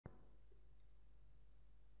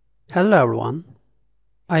Hello everyone,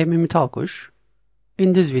 I am Ümit Alkuş.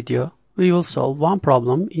 In this video, we will solve one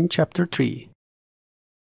problem in Chapter 3.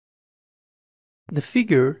 The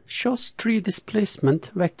figure shows three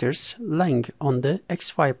displacement vectors lying on the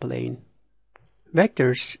xy plane.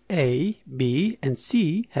 Vectors A, B, and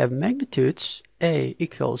C have magnitudes A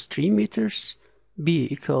equals 3 meters, B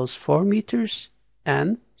equals 4 meters,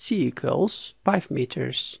 and C equals 5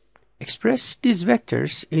 meters. Express these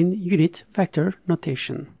vectors in unit vector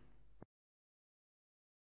notation.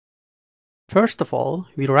 First of all,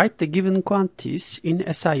 we write the given quantities in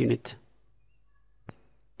SI unit.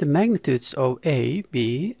 The magnitudes of A,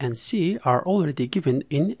 B, and C are already given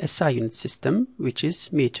in SI unit system, which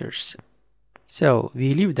is meters. So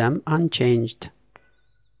we leave them unchanged.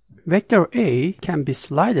 Vector A can be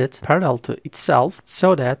slided parallel to itself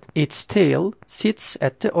so that its tail sits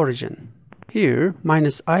at the origin. Here,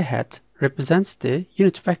 minus I hat represents the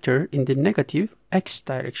unit vector in the negative x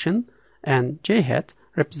direction, and j hat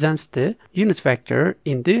represents the unit vector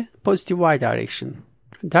in the positive y direction.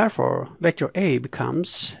 Therefore, vector A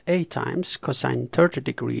becomes A times cosine 30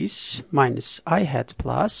 degrees minus I hat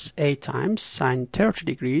plus A times sine 30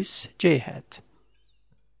 degrees j hat.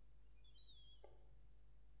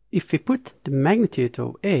 If we put the magnitude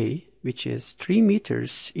of A, which is 3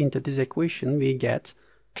 meters, into this equation, we get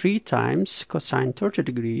 3 times cosine 30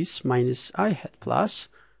 degrees minus I hat plus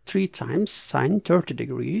 3 times sine 30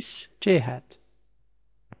 degrees j hat.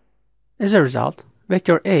 As a result,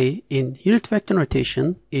 vector A in unit vector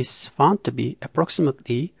notation is found to be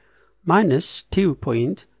approximately minus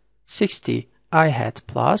 2.60 I hat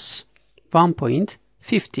plus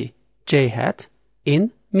 1.50 j hat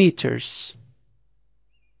in meters.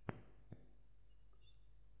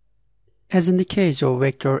 As in the case of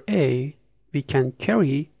vector A, we can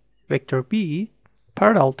carry vector B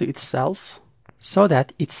parallel to itself so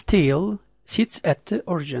that its tail sits at the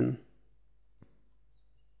origin.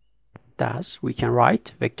 Thus, we can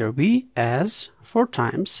write vector B as 4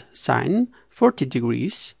 times sine 40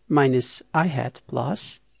 degrees minus I hat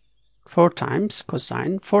plus 4 times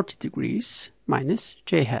cosine 40 degrees minus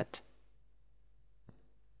j hat.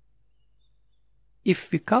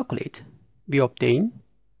 If we calculate, we obtain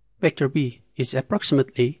vector B is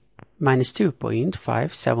approximately minus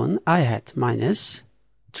 2.57 I hat minus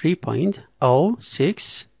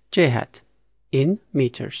 3.06 j hat in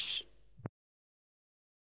meters.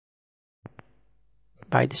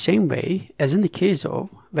 By the same way as in the case of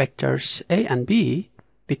vectors A and B,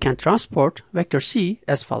 we can transport vector C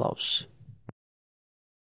as follows.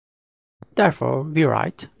 Therefore, we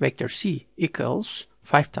write vector C equals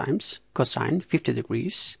 5 times cosine 50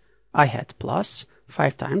 degrees I hat plus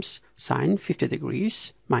 5 times sine 50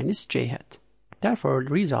 degrees minus j hat. Therefore, the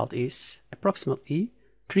result is approximately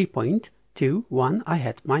 3.21 I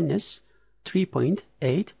hat minus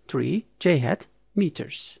 3.83 j hat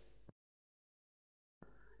meters.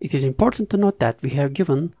 It is important to note that we have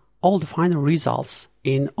given all the final results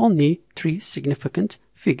in only 3 significant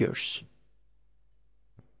figures.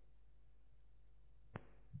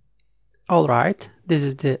 Alright, this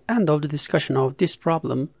is the end of the discussion of this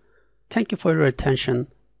problem. Thank you for your attention.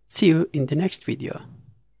 See you in the next video.